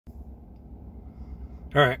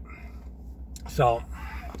All right. So,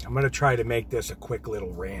 I'm going to try to make this a quick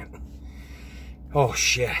little rant. Oh,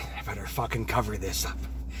 shit. I better fucking cover this up.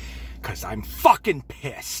 Because I'm fucking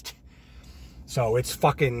pissed. So, it's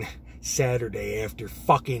fucking Saturday after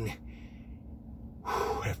fucking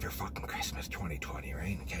Christmas 2020,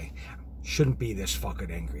 right? Okay. Shouldn't be this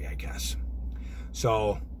fucking angry, I guess.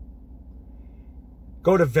 So,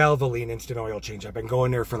 go to Valvoline Instant Oil Change. I've been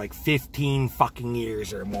going there for like 15 fucking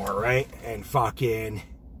years or more, right? And fucking,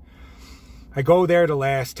 I go there the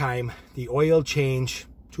last time, the oil change,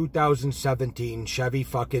 2017 Chevy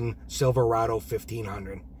fucking Silverado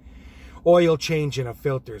 1500. Oil change and a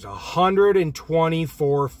filter is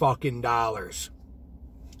 $124 fucking dollars.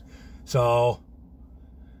 So,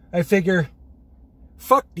 I figure,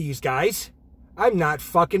 fuck these guys. I'm not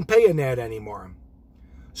fucking paying that anymore.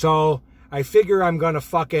 So, I figure I'm gonna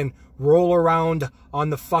fucking roll around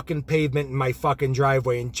on the fucking pavement in my fucking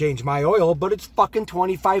driveway and change my oil, but it's fucking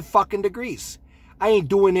 25 fucking degrees. I ain't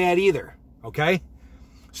doing that either, okay?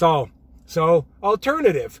 So,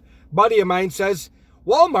 alternative. Buddy of mine says,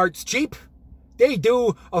 Walmart's cheap. They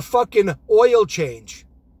do a fucking oil change.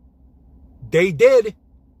 They did.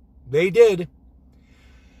 They did.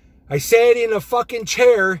 I sat in a fucking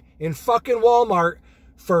chair in fucking Walmart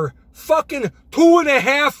for fucking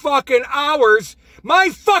 2.5 fucking hours. My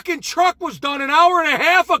fucking truck was done an hour and a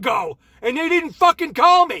half ago, and they didn't fucking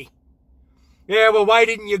call me. Yeah, well, why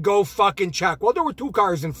didn't you go fucking check? Well, there were 2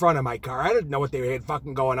 cars in front of my car. I didn't know what they had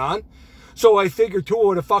fucking going on. So I figured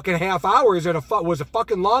 2.5 hours was a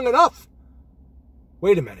fucking long enough.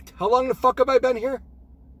 Wait a minute. How long the fuck have I been here?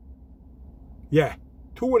 Yeah,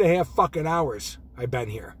 2.5 fucking hours I've been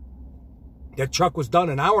here. That truck was done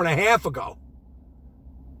an hour and a half ago.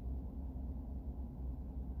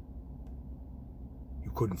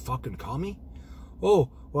 You couldn't fucking call me? Oh,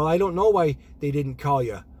 well, I don't know why they didn't call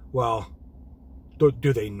you. Well,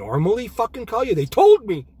 do they normally fucking call you? They told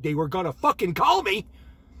me they were gonna fucking call me.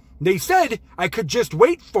 They said I could just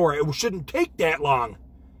wait for it. It shouldn't take that long.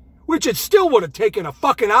 Which it still would have taken a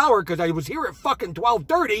fucking hour because I was here at fucking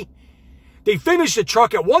 12:30. They finished the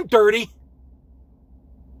truck at 1:30.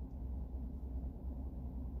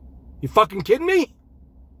 You fucking kidding me?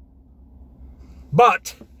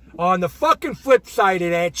 But on the fucking flip side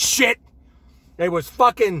of that shit, it was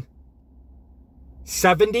fucking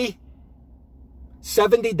 $70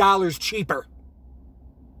 cheaper.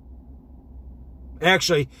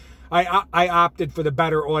 Actually, I opted for the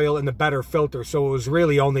better oil and the better filter, so it was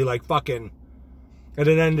really only like fucking, and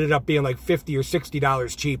it ended up being like $50 or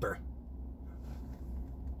 $60 cheaper.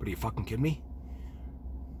 But are you fucking kidding me?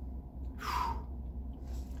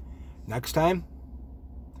 Next time,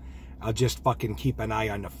 I'll just fucking keep an eye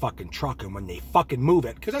on the fucking truck, and when they fucking move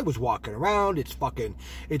it, because I was walking around, it's fucking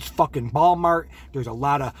Walmart. There's a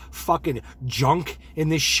lot of fucking junk in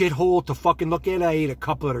this shithole to fucking look at. I ate a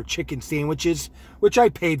couple of their chicken sandwiches, which I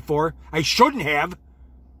paid for. I shouldn't have,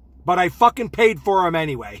 but I fucking paid for them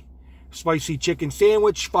anyway. Spicy chicken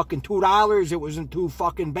sandwich, fucking $2. It wasn't too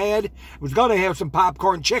fucking bad. I was gonna have some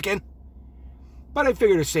popcorn chicken, but I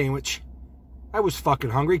figured a sandwich. I was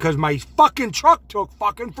fucking hungry because my fucking truck took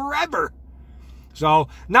fucking forever. So,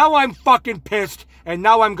 now I'm fucking pissed, and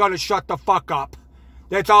now I'm gonna shut the fuck up.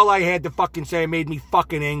 That's all I had to fucking say. It made me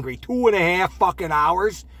fucking angry. 2.5 fucking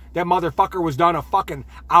hours? That motherfucker was done a fucking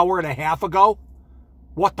hour and a half ago?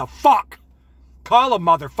 What the fuck? Call a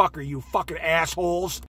motherfucker, you fucking assholes.